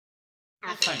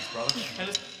Well, thanks, brother. Hey,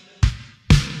 let's...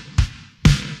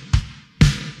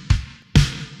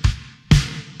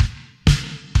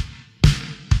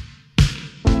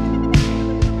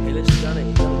 Hey, listen,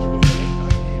 Johnny. Can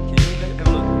you hear me? Have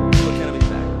a look. Look at me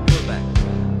back. Pull it back.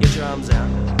 Get your arms out.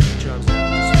 Get your arms out.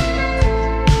 Just feel it.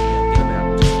 Yeah, get them out.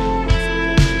 Just feel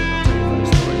it. I'll tell you a funny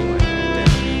story anyway.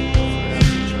 Down.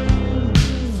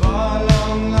 Four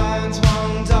long lines,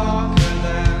 one darker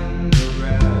than the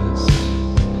rest.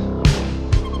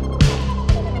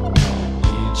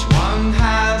 Each one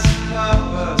has a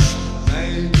purpose,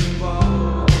 making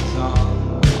walls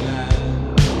on the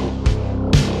land.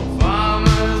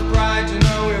 Farmer's bride, you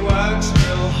know he works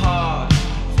real hard.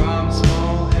 From a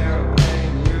small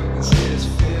airplane, you can see his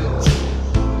fields.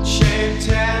 Heart-shaped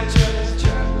hedges,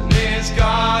 Japanese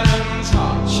gardens.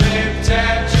 Heart-shaped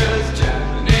hedges,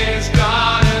 Japanese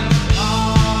gardens.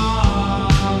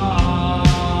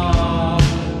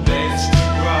 Place to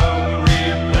grow,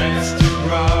 place to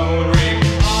grow,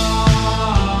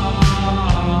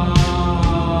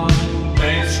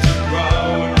 place to grow,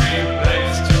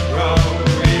 place to grow,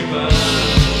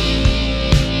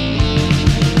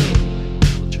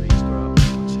 Little trees grow up.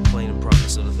 It's plain and proper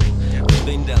sort of thing. We've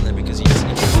been down there because you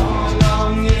How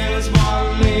long is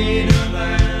one leader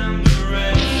than the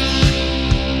rest?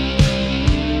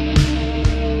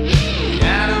 The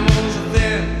animals are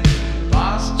thin,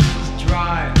 pastures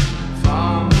dry.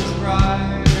 Farmers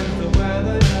ride if the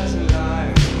weather doesn't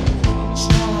lie. From a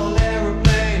small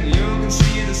aeroplane, you can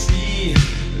see the sea.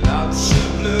 Lots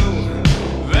of blue,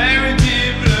 very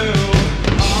deep blue.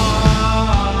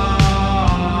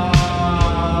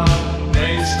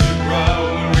 Place to grow,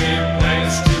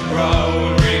 place to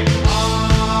grow,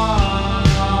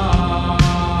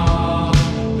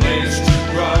 place to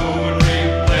grow,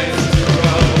 place to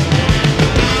grow.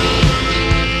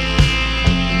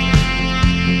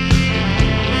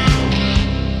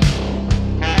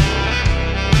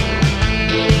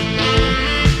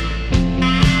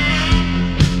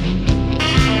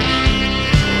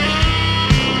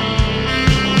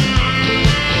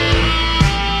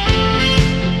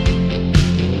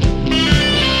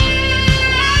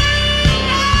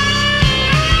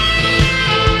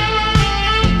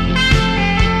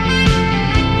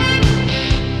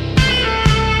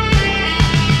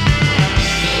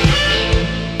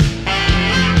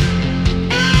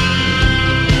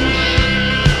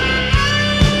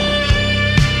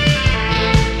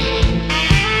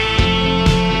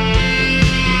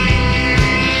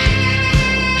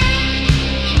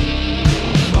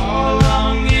 How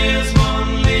long is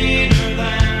one leader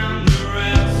than the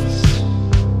rest?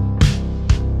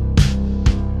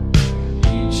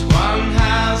 Each one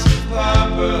has a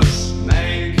purpose,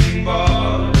 making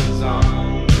borders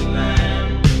on the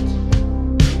land.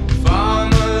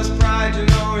 Farmer's pride, you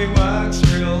know he works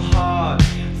real hard.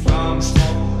 From a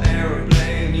small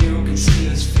aeroplane, you can see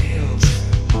his fields.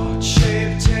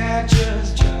 Heart-shaped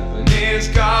hedges, Japanese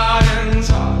gardens.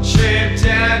 Heart-shaped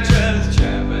hedges,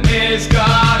 Japanese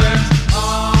gardens.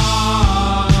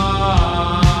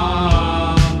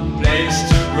 Place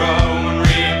to grow and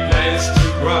reap, place to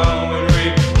grow and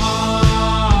reap.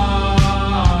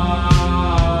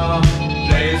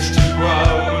 Place to grow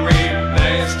and reap,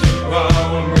 place to grow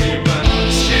and reap.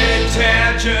 Heart-shaped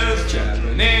hedges,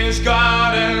 Japanese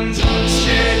gardens.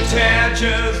 Heart-shaped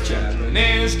hedges,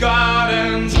 Japanese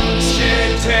gardens.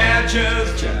 Heart-shaped hedges,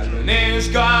 Japanese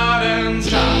gardens.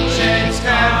 Heart-shaped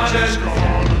hedges,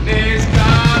 Japanese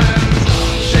gardens.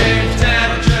 Heart-shaped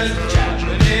hedges,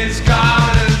 Japanese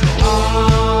gardens.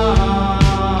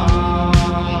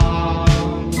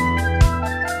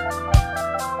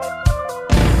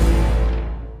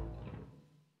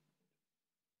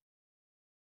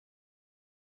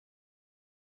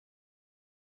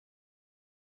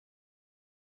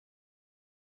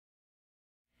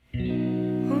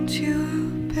 Won't you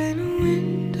open a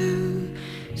window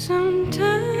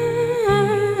sometime?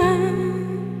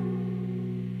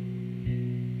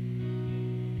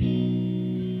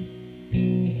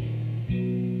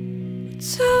 What's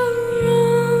so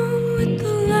wrong with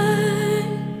the light?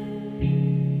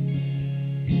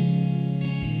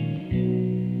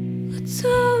 What's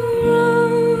so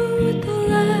wrong with the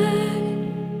light?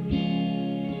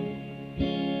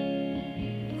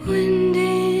 Wind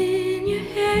in your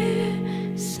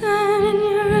hair, sun in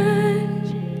your eyes.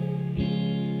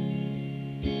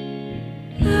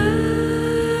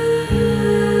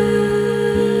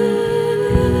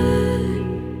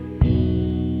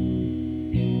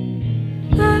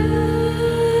 Light.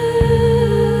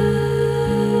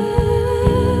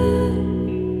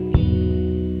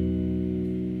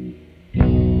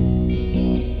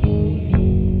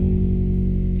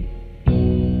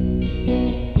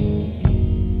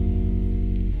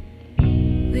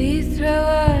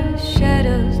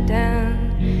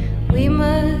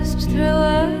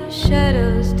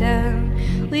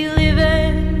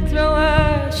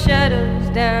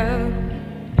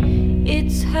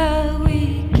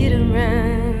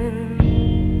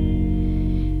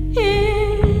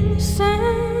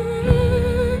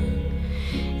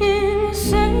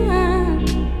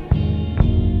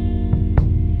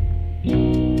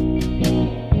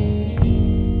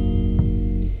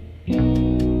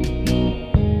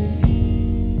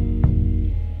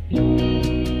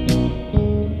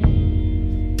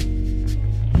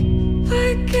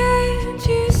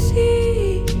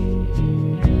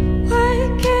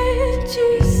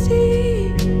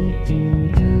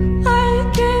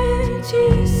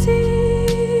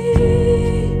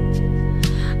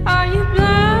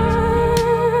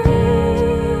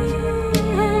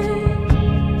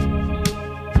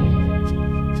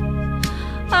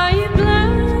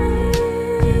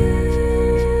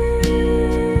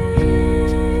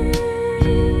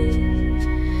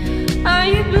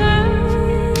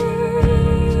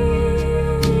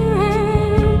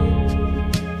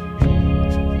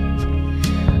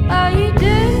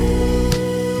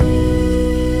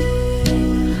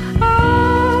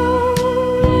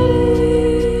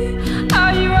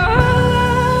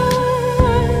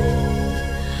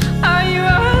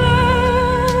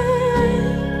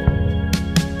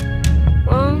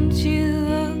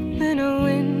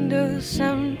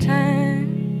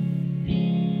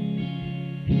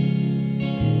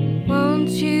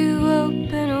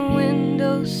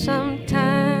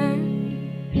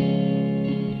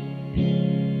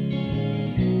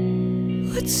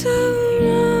 What's so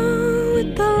wrong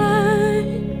with the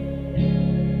line?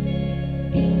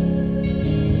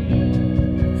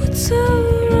 What's so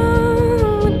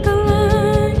wrong with the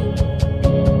line?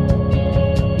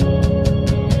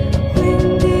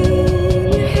 Wind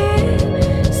in your hair,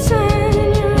 sun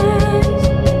in your eyes.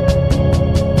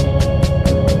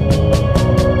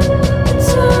 What's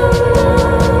so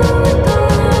wrong with the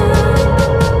line?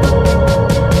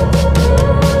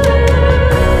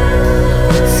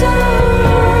 What's so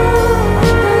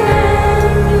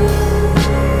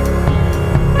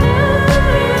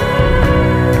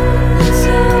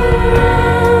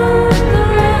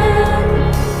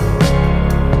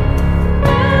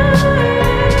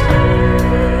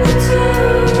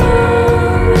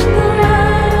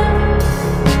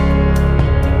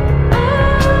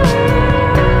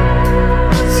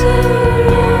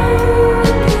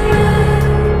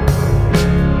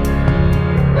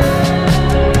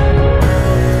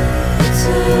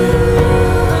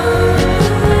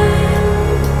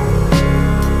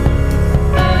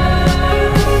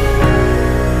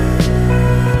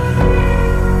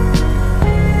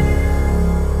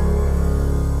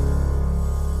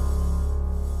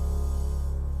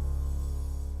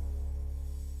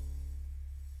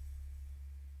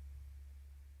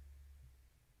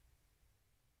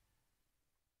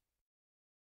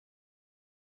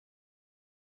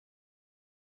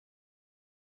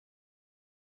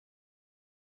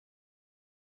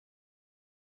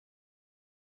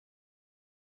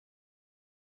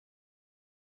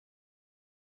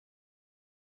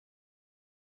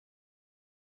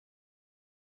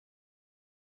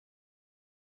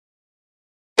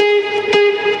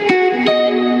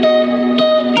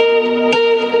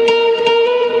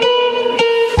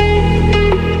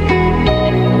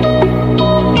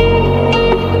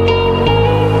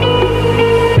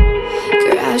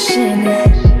crashing,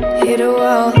 hit a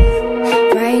wall.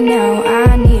 Right now,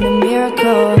 I need a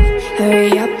miracle.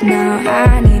 Hurry up now,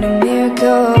 I need a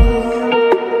miracle.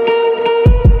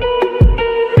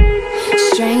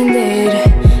 Stranded,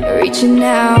 reaching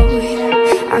out.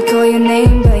 I call your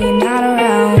name, but you're not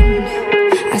around.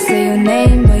 I say your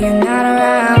name, but you're not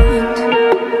around.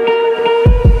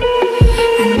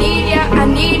 I need ya, I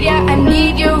need ya, I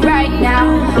need you right now.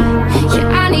 Yeah,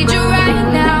 I need you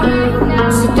right now.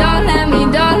 So don't let me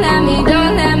down. I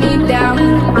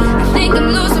think I'm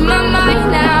losing my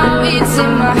mind now. It's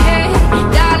in my head,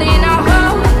 darling. I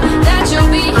hope that you'll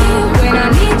be here when I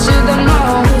need you the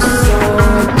most. So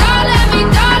don't let me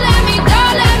down.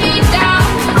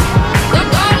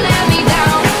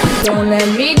 Don't let me down. Don't let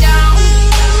me down.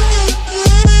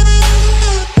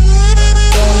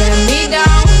 Don't let me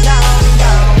down, down.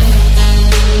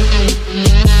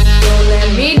 Don't let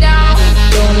me down.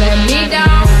 Don't let me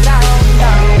down, down.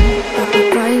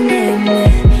 Running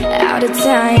out of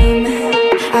time.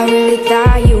 I really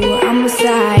thought you were on my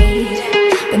side,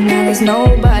 but now there's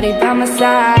nobody by my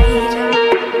side.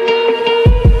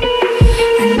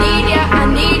 I need ya, I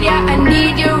need ya, I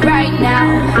need you right now.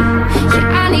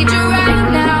 Yeah, I need you right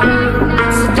now.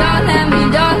 So don't let me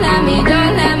down. I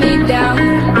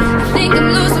think I'm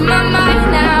losing my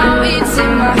mind now. It's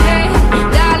in my head,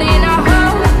 darling. I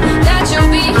hope that you'll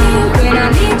be here when I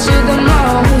need you the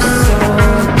most. So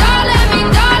don't let me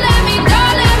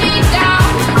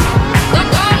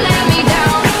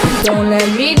down. Don't let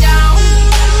me down.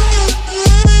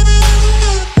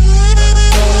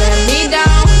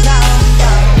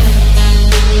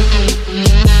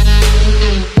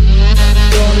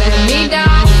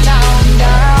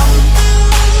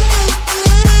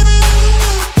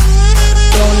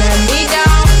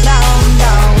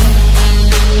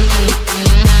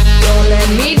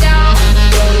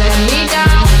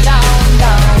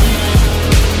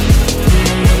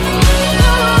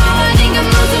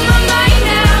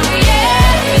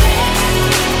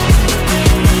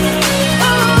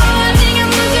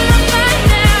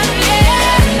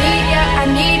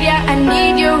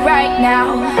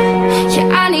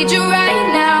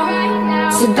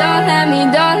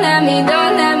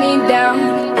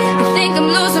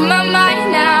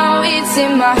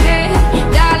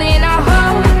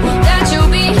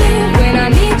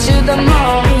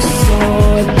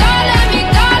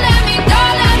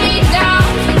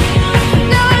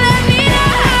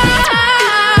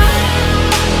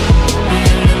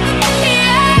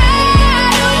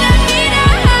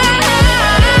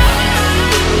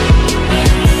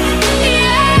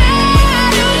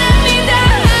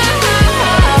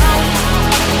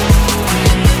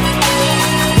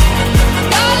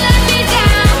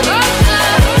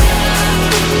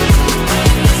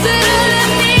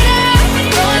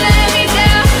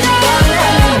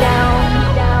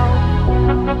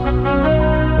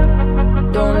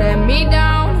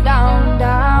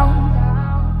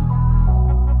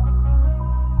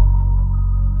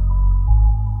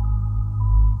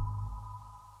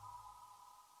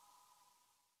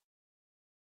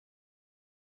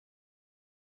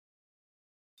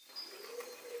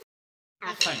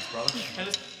 Thanks, brother. Hey,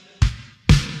 let's...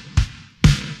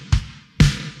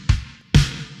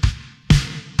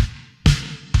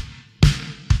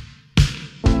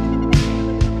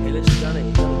 Hey, listen, Johnny.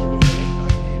 Can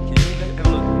you hear me? Have a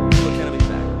look. Look at me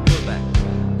back. Pull it back.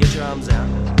 Get your arms out.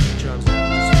 Get your arms out.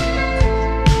 Just feel it.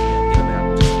 Yeah, get them out.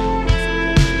 Just feel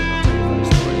it. I'll tell you a funny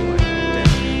story anyway. Down.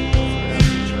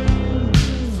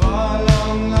 Four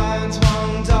long lines,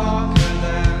 one darker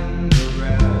than the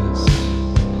rest.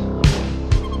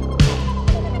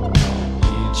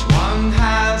 Each one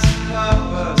has a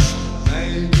purpose,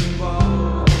 maybe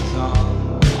was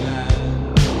on the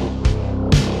land.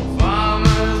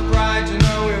 Farmer's bride, you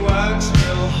know he works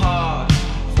real hard.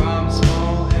 From a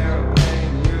small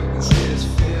airplane, you can see his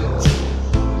fields.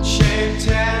 Heart-shaped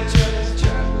hedges,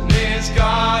 Japanese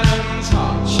gardens.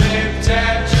 Heart-shaped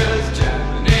hedges,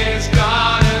 Japanese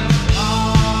gardens.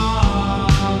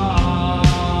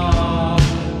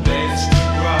 Place to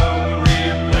grow and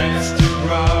reap, place to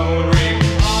grow and reap.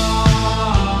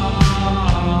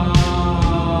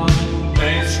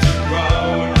 Place to grow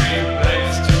and reap,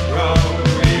 place to grow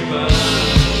and reap.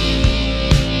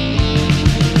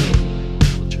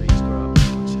 The trees grow up.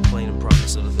 It's clean and proper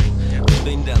sort of thing. We've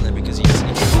been down there because you just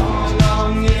How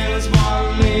long is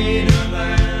one leader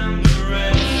than the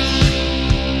rest?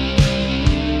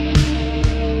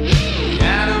 The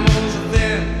animals are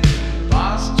thin,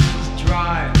 pastures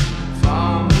dry.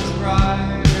 Farmers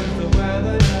ride if the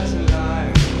weather doesn't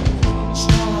lie. From a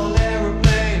small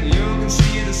aeroplane, you can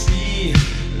see the sea.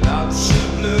 Lots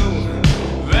of blue,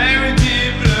 very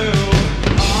deep blue.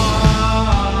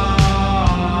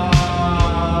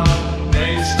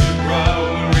 Place to grow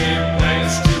and reap,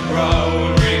 place to grow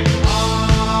and reap.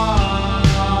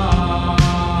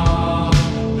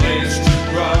 Place to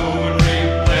grow and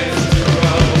reap, place to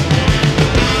grow and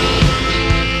reap.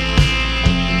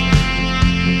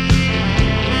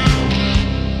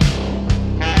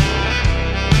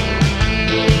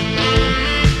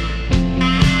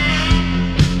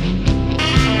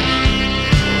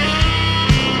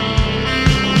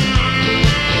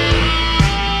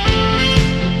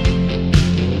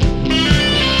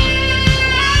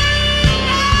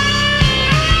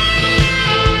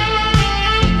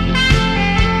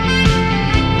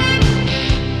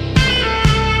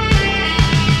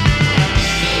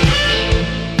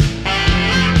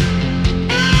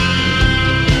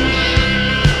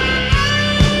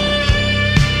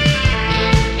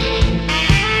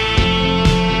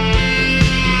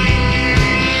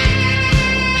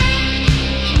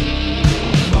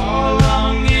 How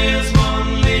long is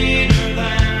one leader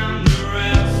than the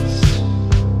rest?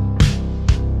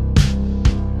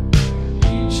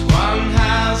 Each one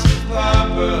has a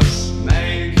purpose,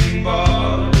 making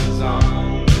borders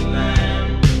on the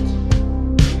land.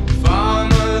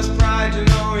 Farmer's pride, you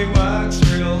know he works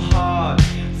real hard.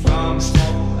 From a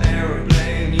small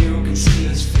aeroplane, you can see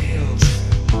his fields.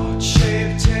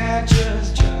 Heart-shaped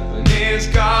hedges, Japanese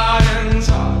gardens.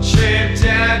 Heart-shaped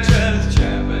hedges,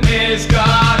 Japanese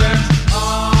gardens.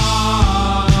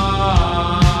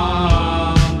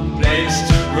 Place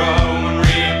to grow and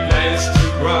reap, place to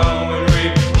grow and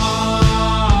reap.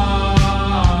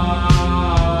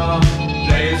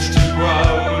 Place to grow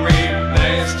and reap,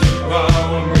 place to grow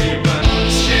and reap.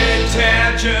 Heart-shaped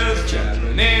hedges,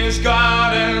 Japanese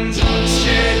gardens.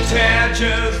 Heart-shaped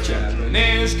hedges,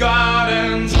 Japanese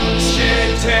gardens.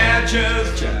 Heart-shaped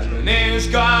hedges, Japanese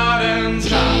gardens.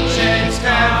 Heart-shaped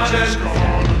hedges,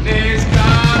 Japanese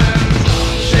gardens.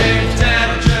 Heart-shaped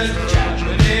hedges,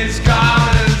 Japanese gardens.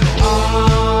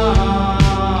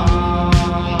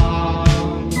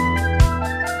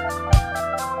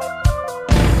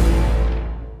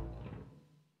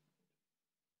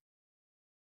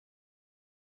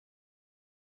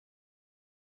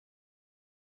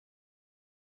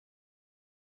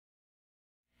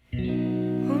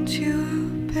 Won't you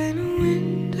open a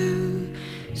window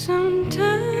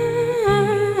sometime?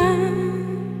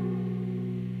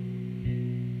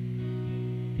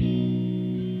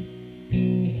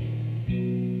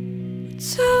 It's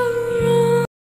so